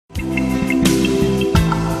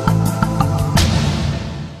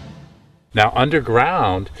Now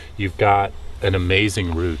underground, you've got an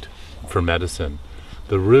amazing root for medicine.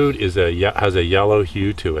 The root has a yellow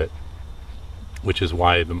hue to it, which is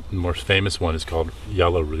why the most famous one is called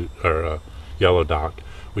yellow root, or yellow dock,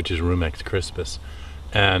 which is Rumex crispus.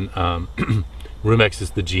 And Rumex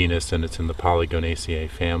is the genus, and it's in the Polygonaceae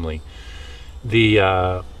family.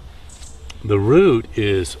 The root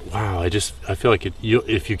is, wow, I feel like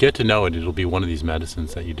if you get to know it, it'll be one of these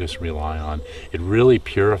medicines that you just rely on. It really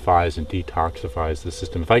purifies and detoxifies the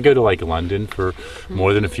system. If I go to like London for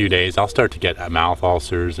more than a few days, I'll start to get mouth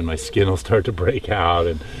ulcers and my skin will start to break out,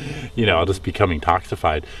 and I'll just become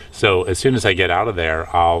toxified. So as soon as I get out of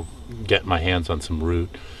there, I'll get my hands on some root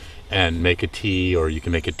and make a tea, or you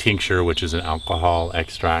can make a tincture, which is an alcohol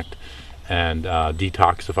extract, and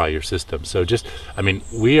detoxify your system. So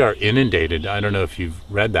we are inundated. I don't know if you've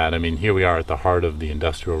read that. I mean, here we are at the heart of the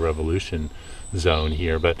Industrial Revolution zone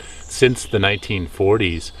here, but since the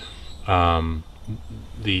 1940s,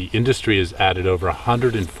 the industry has added over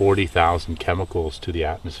 140,000 chemicals to the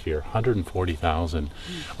atmosphere. 140,000.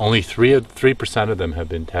 Only 3% of them have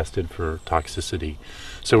been tested for toxicity.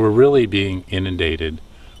 So we're really being inundated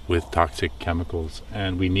with toxic chemicals,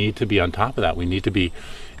 and we need to be on top of that. We need to be,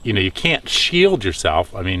 you can't shield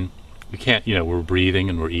yourself. I mean, you can't, we're breathing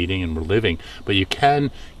and we're eating and we're living, but you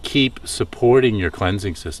can keep supporting your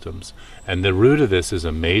cleansing systems. And the root of this is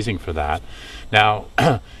amazing for that. Now,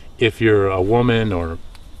 if you're a woman or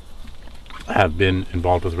have been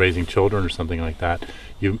involved with raising children or something like that,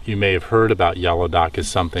 you may have heard about yellow dock as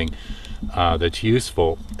something that's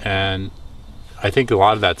useful. And I think a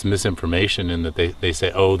lot of that's misinformation in that they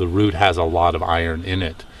say, oh, the root has a lot of iron in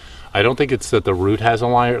it. I don't think it's that the root has a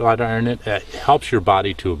lot of iron in it. It helps your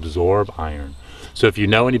body to absorb iron. So if you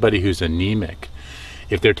know anybody who's anemic,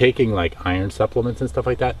 if they're taking like iron supplements and stuff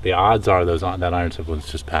like that, the odds are that iron supplement's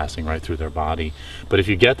just passing right through their body. But if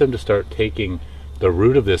you get them to start taking the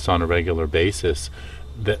root of this on a regular basis,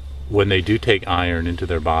 that when they do take iron into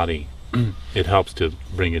their body, it helps to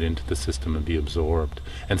bring it into the system and be absorbed.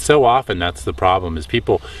 And so often that's the problem, is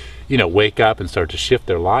people wake up and start to shift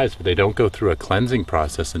their lives, but they don't go through a cleansing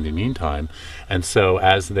process in the meantime. And so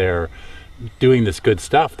as they're doing this good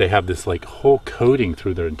stuff, they have this like whole coating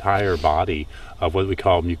through their entire body of what we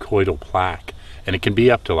call mucoidal plaque. And it can be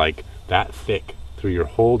up to like that thick through your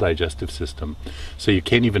whole digestive system. So you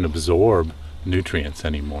can't even absorb nutrients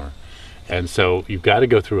anymore. And so you've got to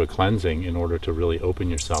go through a cleansing in order to really open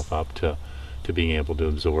yourself up to being able to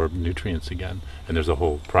absorb nutrients again. And there's a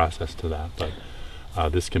whole process to that, but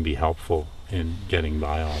this can be helpful in getting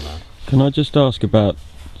by on that. Can I just ask about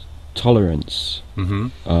tolerance?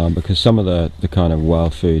 Because some of the kind of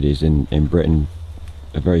wild foodies in Britain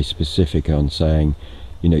are very specific on saying,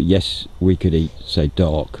 yes, we could eat, say,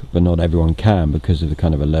 dock, but not everyone can because of the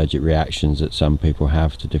kind of allergic reactions that some people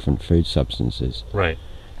have to different food substances. Right.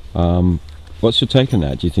 What's your take on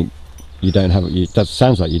that? Do you think you don't have it? That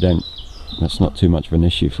sounds like you don't. That's not too much of an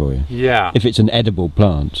issue for you. Yeah. If it's an edible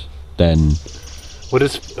plant, then.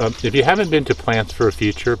 If you haven't been to Plants for a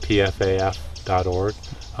Future, pfaf.org,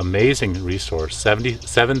 amazing resource.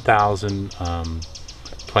 7,000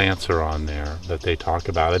 plants are on there that they talk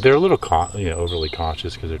about. They're a little overly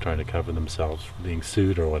cautious because they're trying to cover themselves from being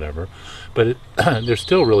sued or whatever, but they're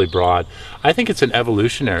still really broad. I think it's an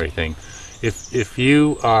evolutionary thing. If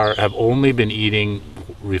you have only been eating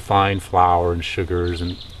refined flour and sugars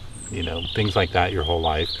and things like that your whole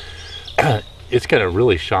life, it's going to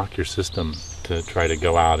really shock your system to try to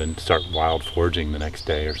go out and start wild foraging the next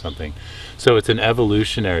day or something. So it's an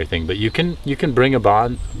evolutionary thing, but you can bring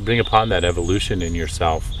upon that evolution in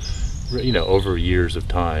yourself, over years of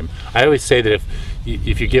time. I always say that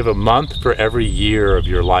if you give a month for every year of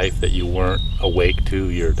your life that you weren't awake to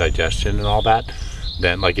your digestion and all that,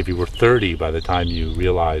 then like if you were 30 by the time you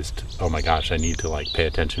realized, oh my gosh, I need to like pay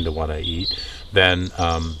attention to what I eat, then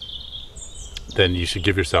you should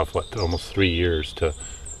give yourself almost 3 years to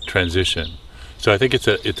transition. So I think it's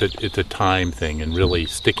a time thing, and really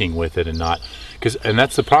sticking with it, and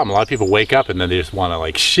that's the problem. A lot of people wake up and then they just want to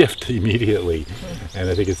like shift immediately, and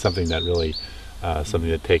I think it's something that really something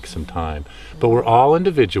that takes some time. But we're all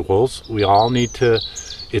individuals. We all need to.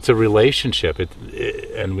 It's a relationship,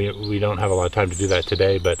 and we don't have a lot of time to do that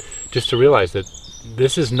today. But just to realize that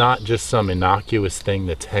this is not just some innocuous thing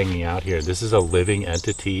that's hanging out here. This is a living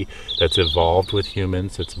entity that's evolved with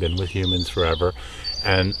humans, that's been with humans forever.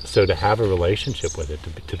 And so to have a relationship with it,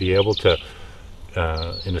 to be able to,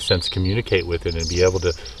 in a sense, communicate with it and be able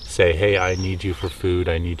to say, hey, I need you for food,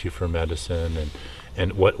 I need you for medicine,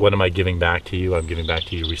 and what am I giving back to you? I'm giving back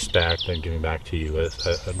to you respect, I'm giving back to you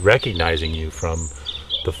recognizing you from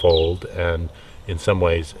the fold, and in some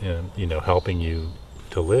ways, helping you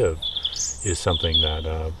to live. is something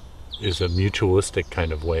that is a mutualistic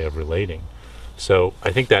kind of way of relating. So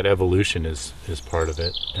I think that evolution is part of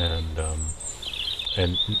it,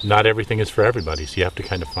 and not everything is for everybody. So you have to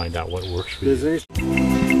kind of find out what works for you.